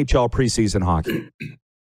about NHL preseason hockey?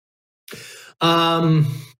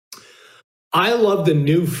 I love the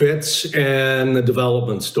new fits and the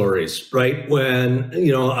development stories, right? When,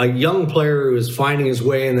 a young player who is finding his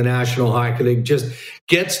way in the National Hockey League just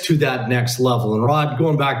gets to that next level. And Rod,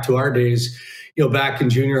 going back to our days, back in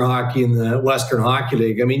junior hockey in the Western Hockey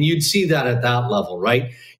League, I mean, you'd see that at that level,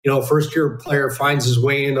 right? First year player finds his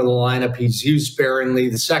way into the lineup. He's used sparingly.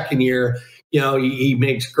 The second year, he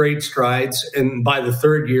makes great strides. And by the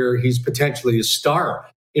third year, he's potentially a star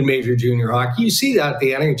in major junior hockey. You see that at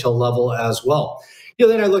the NHL level as well.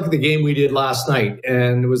 Then I look at the game we did last night,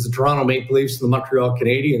 and it was the Toronto Maple Leafs and the Montreal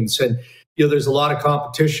Canadiens. And, there's a lot of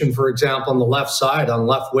competition, for example, on the left side, on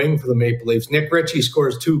left wing for the Maple Leafs. Nick Ritchie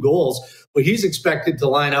scores 2 goals, but he's expected to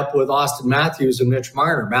line up with Austin Matthews and Mitch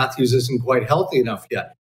Marner. Matthews isn't quite healthy enough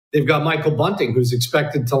yet. They've got Michael Bunting, who's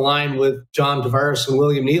expected to line with John Tavares and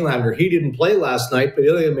William Nylander. He didn't play last night, but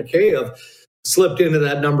Ilya Mikheyev slipped into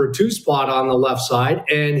that number 2 spot on the left side,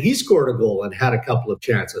 and he scored a goal and had a couple of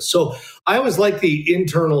chances. So I always like the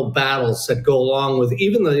internal battles that go along with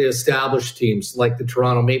even the established teams like the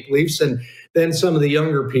Toronto Maple Leafs, and then some of the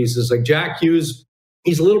younger pieces like Jack Hughes.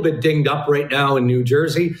 He's a little bit dinged up right now in New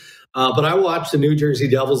Jersey, but I watched the New Jersey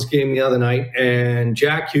Devils game the other night, and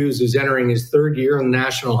Jack Hughes is entering his 3rd year in the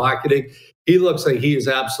National Hockey League. He looks like he is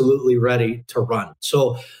absolutely ready to run.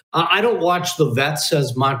 So I don't watch the vets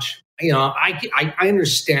as much. I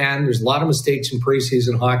understand there's a lot of mistakes in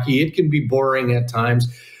preseason hockey. It can be boring at times.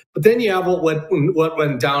 But then you have what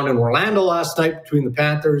went down in Orlando last night between the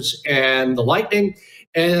Panthers and the Lightning,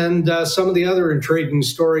 and some of the other intriguing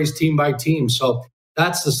stories team by team. So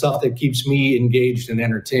that's the stuff that keeps me engaged and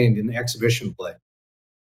entertained in exhibition play.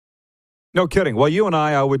 No kidding. Well, you and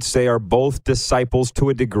I would say, are both disciples to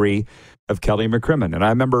a degree of Kelly McCrimmon. And I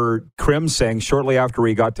remember Krim saying shortly after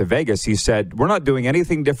he got to Vegas, he said, we're not doing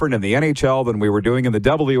anything different in the NHL than we were doing in the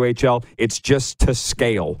WHL. It's just to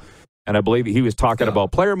scale. And I believe he was talking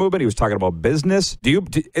about player movement. He was talking about business. Do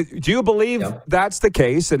you believe that's the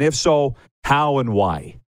case? And if so, how and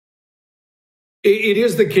why? It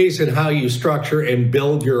is the case in how you structure and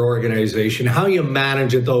build your organization. How you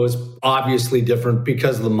manage it, though, is obviously different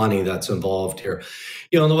because of the money that's involved here.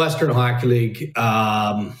 In the Western Hockey League,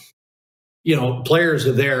 players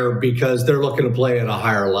are there because they're looking to play at a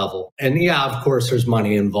higher level. And yeah, of course, there's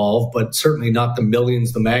money involved, but certainly not the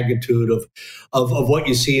millions, the magnitude of what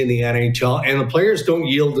you see in the NHL. And the players don't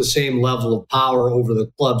yield the same level of power over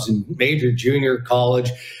the clubs in major junior college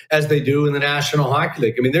as they do in the National Hockey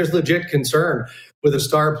League. I mean, there's legit concern with a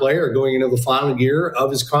star player going into the final year of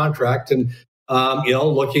his contract and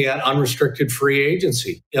looking at unrestricted free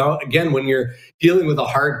agency. Again, when you're dealing with a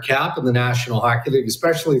hard cap in the National Hockey League,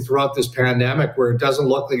 especially throughout this pandemic where it doesn't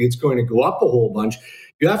look like it's going to go up a whole bunch,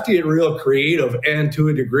 you have to get real creative. And to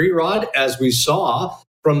a degree, Rod, as we saw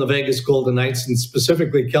from the Vegas Golden Knights and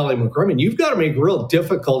specifically Kelly McCrimmon, you've got to make real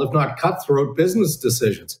difficult, if not cutthroat, business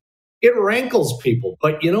decisions. It rankles people.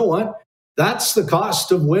 But you know what? That's the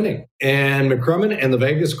cost of winning. And McCrimmon and the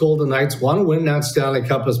Vegas Golden Knights want to win that Stanley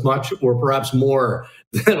Cup as much or perhaps more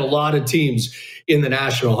than a lot of teams in the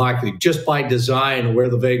National Hockey League, just by design where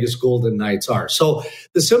the Vegas Golden Knights are. So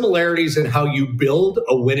the similarities in how you build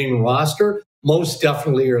a winning roster most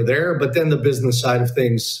definitely are there, but then the business side of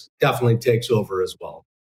things definitely takes over as well.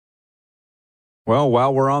 Well,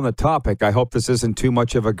 while we're on the topic, I hope this isn't too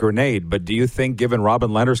much of a grenade, but do you think, given Robin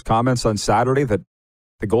Lehner's comments on Saturday, that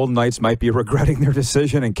the Golden Knights might be regretting their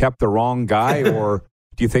decision and kept the wrong guy, or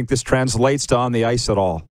do you think this translates to on the ice at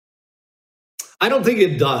all? I don't think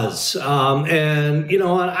it does. And, you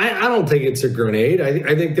know, I don't think it's a grenade.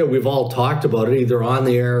 I think that we've all talked about it either on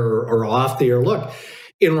the air or off the air. Look,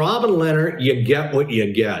 in Robin Lehner, you get what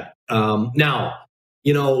you get. Now,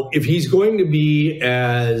 you know, if he's going to be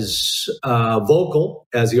as vocal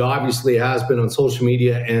as he obviously has been on social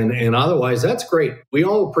media and otherwise, that's great. We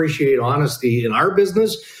all appreciate honesty in our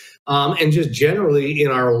business and just generally in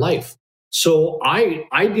our life. So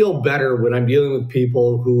I deal better when I'm dealing with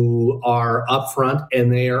people who are upfront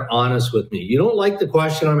and they are honest with me. You don't like the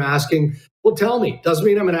question I'm asking? Well, tell me. Doesn't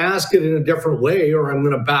mean I'm going to ask it in a different way or I'm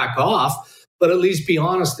going to back off, but at least be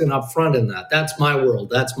honest and upfront in that. That's my world.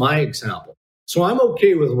 That's my example. So I'm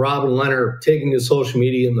okay with Robin Lehner taking his social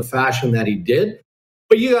media in the fashion that he did,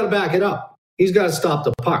 but you got to back it up. He's got to stop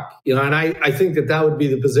the puck, you know. And I think that would be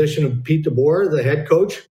the position of Pete DeBoer, the head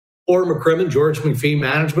coach, or McCrimmon, George McPhee,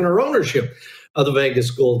 management or ownership of the Vegas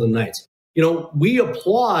Golden Knights. You know, we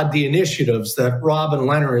applaud the initiatives that Robin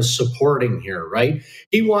Lehner is supporting here, right?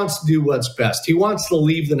 He wants to do what's best. He wants to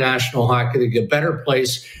leave the National Hockey League a better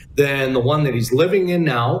place than the one that he's living in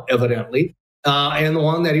now, evidently. And the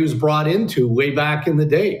one that he was brought into way back in the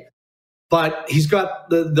day. But he's got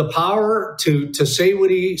the power to say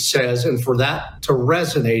what he says and for that to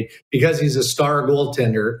resonate because he's a star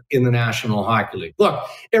goaltender in the National Hockey League. Look,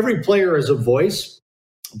 every player has a voice,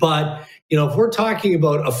 but, you know, if we're talking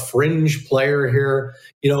about a fringe player here,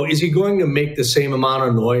 you know, is he going to make the same amount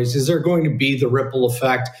of noise? Is there going to be the ripple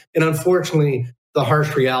effect? And unfortunately, the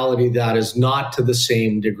harsh reality that is not to the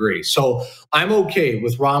same degree. So I'm okay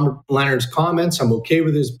with Robin Lehner's comments. I'm okay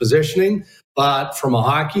with his positioning. But from a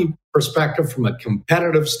hockey perspective, from a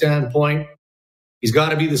competitive standpoint, he's got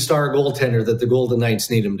to be the star goaltender that the Golden Knights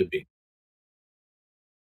need him to be.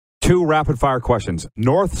 2 rapid-fire questions.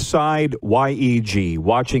 Northside YEG,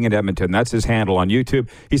 watching in Edmonton. That's his handle on YouTube.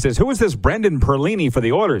 He says, who is this Brendan Perlini for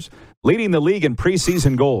the Oilers, leading the league in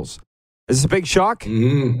preseason goals? Is this a big shock?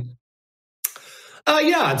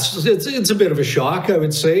 Yeah, it's a bit of a shock, I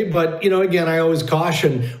would say. But, you know, again, I always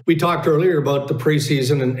caution. We talked earlier about the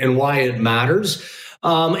preseason and why it matters.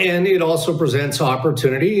 And it also presents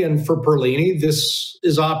opportunity. And for Perlini, this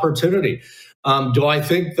is opportunity. Do I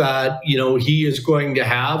think that, you know, he is going to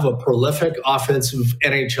have a prolific offensive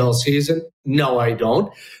NHL season? No, I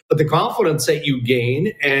don't. But the confidence that you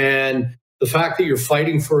gain and the fact that you're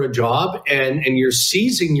fighting for a job and you're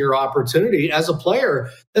seizing your opportunity as a player,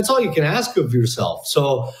 that's all you can ask of yourself.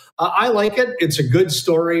 So I like it. It's a good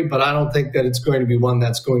story, but I don't think that it's going to be one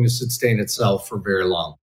that's going to sustain itself for very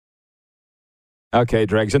long. Okay,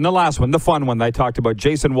 Dregs. And the last one, the fun one, I talked about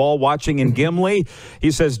Jason Wall watching in Gimli.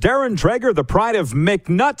 He says, Darren Dreger, the pride of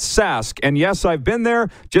McNutsask. And yes, I've been there,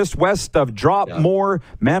 just west of Dropmore,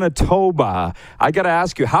 Manitoba. I got to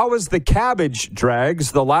ask you, how was the cabbage,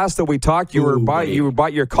 Dregs? The last that we talked, you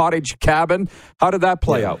bought your cottage cabin. How did that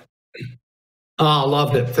play out? Oh,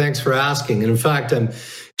 loved it. Thanks for asking. And in fact, I'm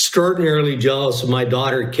extraordinarily jealous of my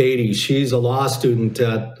daughter, Katie. She's a law student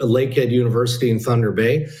at Lakehead University in Thunder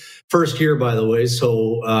Bay. First year, by the way,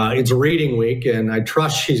 so it's a reading week, and I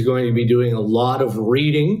trust she's going to be doing a lot of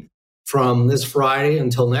reading from this Friday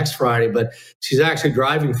until next Friday, but she's actually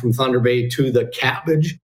driving from Thunder Bay to the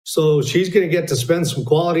Cabbage, so she's going to get to spend some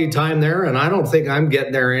quality time there, and I don't think I'm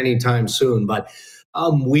getting there anytime soon, but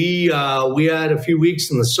we had a few weeks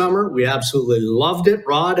in the summer. We absolutely loved it.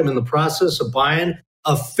 Rod, I'm in the process of buying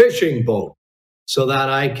a fishing boat so that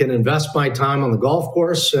I can invest my time on the golf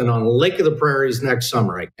course and on Lake of the Prairies next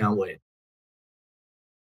summer. I can't wait.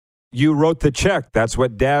 You wrote the check. That's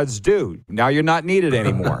what dads do. Now you're not needed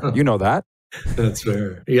anymore. You know that. That's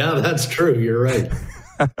fair. Yeah, that's true. You're right.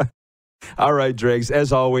 All right, Driggs.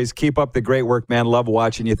 As always, keep up the great work, man. Love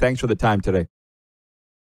watching you. Thanks for the time today.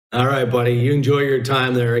 All right, buddy. You enjoy your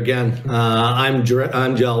time there. Again, I'm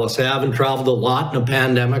jealous. I haven't traveled a lot in a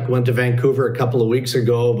pandemic. Went to Vancouver a couple of weeks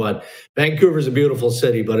ago, but Vancouver's a beautiful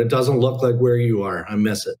city, but it doesn't look like where you are. I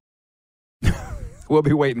miss it. We'll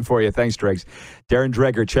be waiting for you. Thanks, Driggs. Darren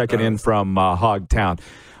Dreger checking in from Hogtown.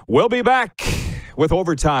 We'll be back with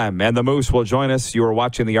Overtime, and the Moose will join us. You are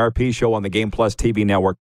watching the RP Show on the Game Plus TV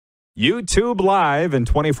network. YouTube Live and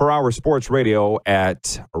 24-hour sports radio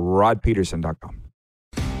at rodpeterson.com.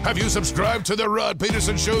 Have you subscribed to the Rod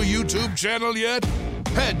Peterson Show YouTube channel yet?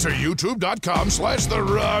 Head to youtube.com/The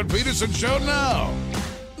Rod Peterson Show now.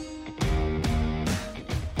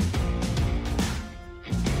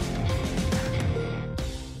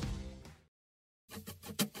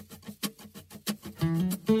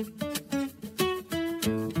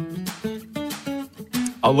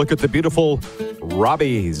 I'll look at the beautiful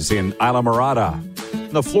Robbies in Isla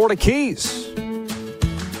Mirada, the Florida Keys.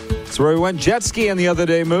 That's where we went jet skiing the other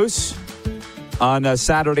day, Moose, on a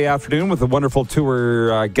Saturday afternoon with the wonderful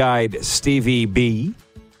tour guide, Stevie B.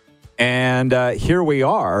 And here we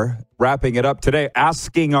are, wrapping it up today,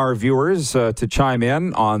 asking our viewers to chime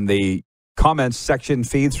in on the comments section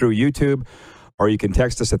feed through YouTube, or you can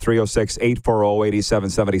text us at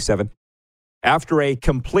 306-840-8777. After a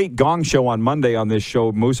complete gong show on Monday on this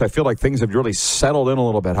show, Moose, I feel like things have really settled in a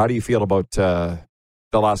little bit. How do you feel about the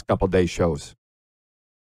last couple of days' shows?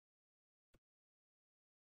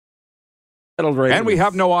 Right. And we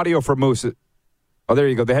have no audio for Moose. Oh, there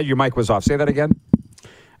you go. Your mic was off. Say that again.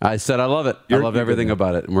 I said I love it. I love everything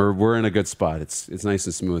about it. We're in a good spot. It's nice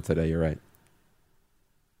and smooth today. You're right.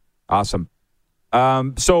 Awesome.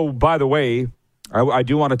 So, by the way, I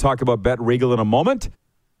do want to talk about Bet Regal in a moment.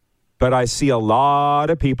 But I see a lot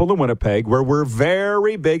of people in Winnipeg, where we're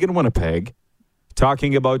very big in Winnipeg,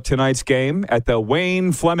 talking about tonight's game at the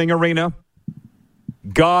Wayne Fleming Arena.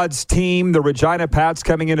 God's team, the Regina Pats,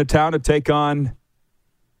 coming into town to take on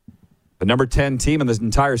the number 10 team in the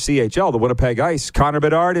entire CHL, the Winnipeg Ice. Connor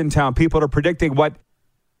Bedard in town. People are predicting what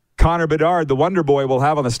Connor Bedard, the Wonder Boy, will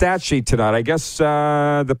have on the stat sheet tonight. I guess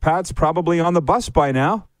the Pats probably on the bus by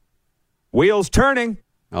now. Wheels turning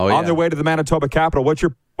on their way to the Manitoba capital. What's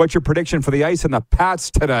your prediction for the Ice and the Pats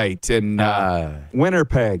tonight in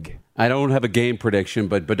Winnipeg? I don't have a game prediction,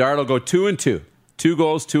 but Bedard will go 2-2. 2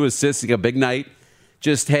 goals, 2 assists. A big night.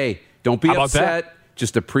 Just, hey, don't be upset. That?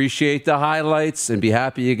 Just appreciate the highlights and be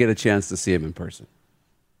happy you get a chance to see him in person.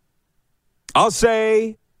 I'll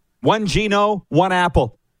say 1 Gino, 1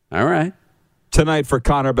 Apple. All right. Tonight for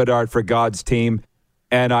Connor Bedard for God's team.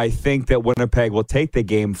 And I think that Winnipeg will take the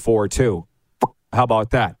game 4-2. How about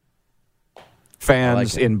that?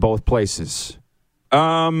 Fans in both places.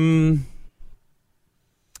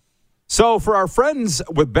 So for our friends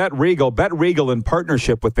with Bet Regal in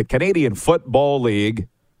partnership with the Canadian Football League,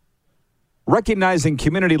 recognizing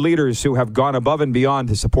community leaders who have gone above and beyond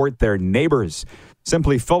to support their neighbors.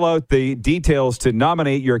 Simply fill out the details to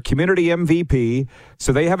nominate your community MVP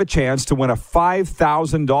so they have a chance to win a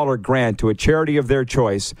 $5,000 grant to a charity of their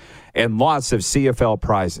choice and lots of CFL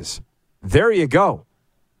prizes. There you go.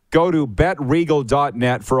 Go to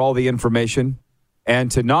betregal.net for all the information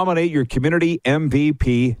and to nominate your community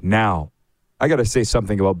MVP now. I got to say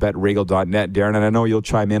something about betregal.net, Darren, and I know you'll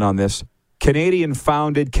chime in on this.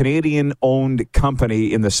 Canadian-founded, Canadian-owned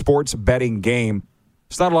company in the sports betting game.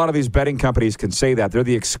 It's not a lot of these betting companies can say that. They're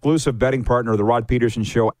the exclusive betting partner of the Rod Peterson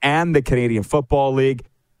Show and the Canadian Football League.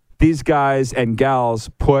 These guys and gals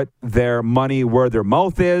put their money where their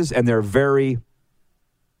mouth is, and they're very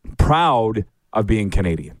proud of being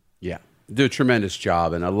Canadian. Yeah, do a tremendous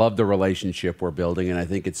job, and I love the relationship we're building, and I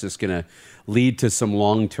think it's just going to lead to some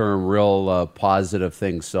long-term, real positive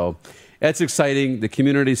things. So that's exciting. The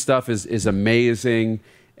community stuff is amazing,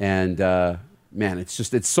 and man,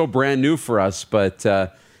 it's so brand new for us, but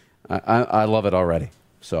I love it already.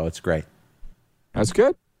 So it's great. That's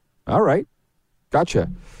good. All right.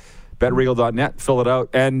 Gotcha. betregal.net, fill it out.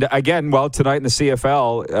 And again, well, tonight in the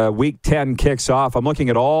CFL, Week 10 kicks off. I'm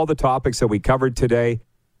looking at all the topics that we covered today.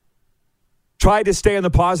 Tried to stay in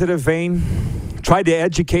the positive vein. Tried to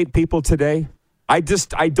educate people today. I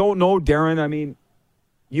don't know, Darren. I mean,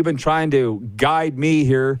 you've been trying to guide me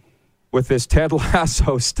here with this Ted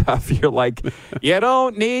Lasso stuff. You're like, you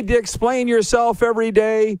don't need to explain yourself every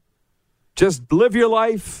day. Just live your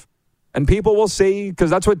life, and people will see,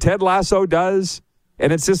 because that's what Ted Lasso does.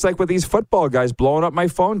 And it's just like with these football guys blowing up my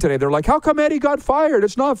phone today. They're like, how come Eddie got fired?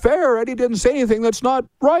 It's not fair. Eddie didn't say anything that's not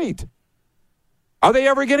right. Are they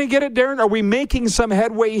ever going to get it, Darren? Are we making some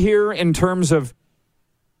headway here in terms of,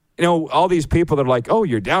 all these people that are like, oh,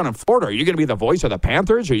 you're down in Florida. Are you going to be the voice of the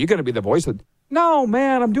Panthers? Are you going to be the voice of... No,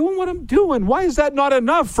 man, I'm doing what I'm doing. Why is that not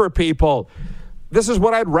enough for people? This is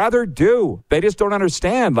what I'd rather do. They just don't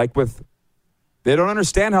understand. They don't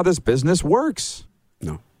understand how this business works.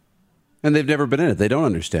 No. And they've never been in it. They don't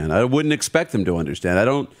understand. I wouldn't expect them to understand. I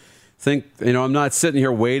don't think, I'm not sitting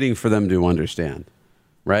here waiting for them to understand,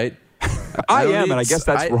 right? I am, and I guess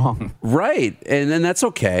that's wrong. Right. And then that's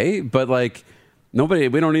okay. But we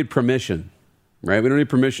don't need permission. right? We don't need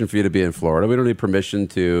permission for you to be in Florida. We don't need permission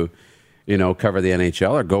to, cover the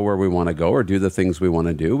NHL or go where we want to go or do the things we want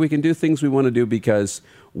to do. We can do things we want to do because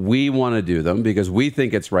we want to do them, because we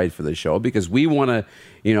think it's right for the show, because we want to,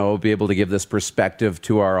 be able to give this perspective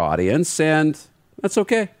to our audience, and that's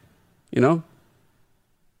okay, Good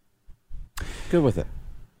with it.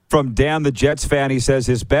 From Dan, the Jets fan, he says,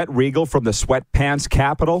 is Bet Regal from the sweatpants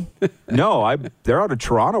capital? No, they're out of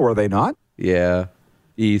Toronto, are they not? Yeah,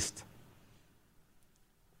 East.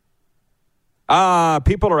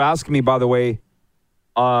 People are asking me, by the way,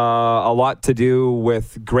 a lot to do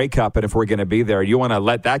with Grey Cup and if we're going to be there. Do you want to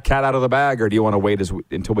let that cat out of the bag, or do you want to wait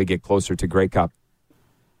until we get closer to Grey Cup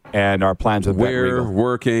and our plans with Bet Regal? We're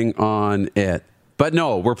working on it. But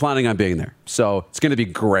no, we're planning on being there. So it's going to be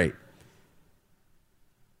great.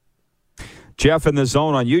 Jeff in the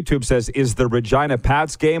Zone on YouTube says, is the Regina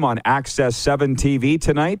Pats game on Access 7 TV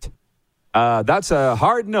tonight? That's a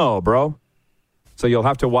hard no, bro. So you'll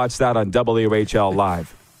have to watch that on WHL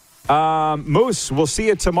Live. Moose, we'll see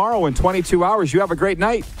you tomorrow in 22 hours. You have a great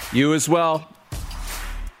night. You as well.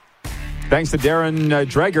 Thanks to Darren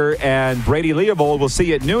Dreger and Brady Leovold. We'll see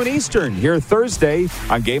you at noon Eastern here Thursday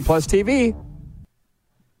on Game Plus TV.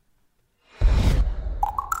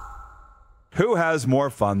 Who has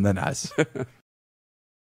more fun than us?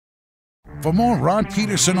 For more Rod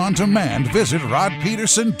Peterson on demand, visit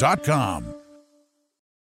rodpeterson.com.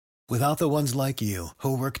 Without the ones like you,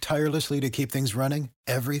 who work tirelessly to keep things running,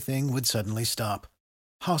 everything would suddenly stop.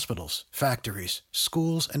 Hospitals, factories,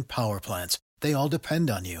 schools, and power plants, they all depend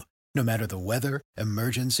on you. No matter the weather,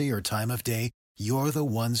 emergency, or time of day, you're the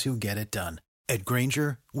ones who get it done. At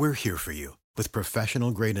Grainger, we're here for you with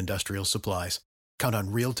professional-grade industrial supplies. Count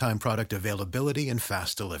on real-time product availability and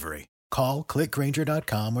fast delivery. Call, click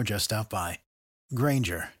Grainger.com, or just stop by.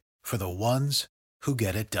 Grainger, for the ones who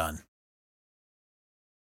get it done.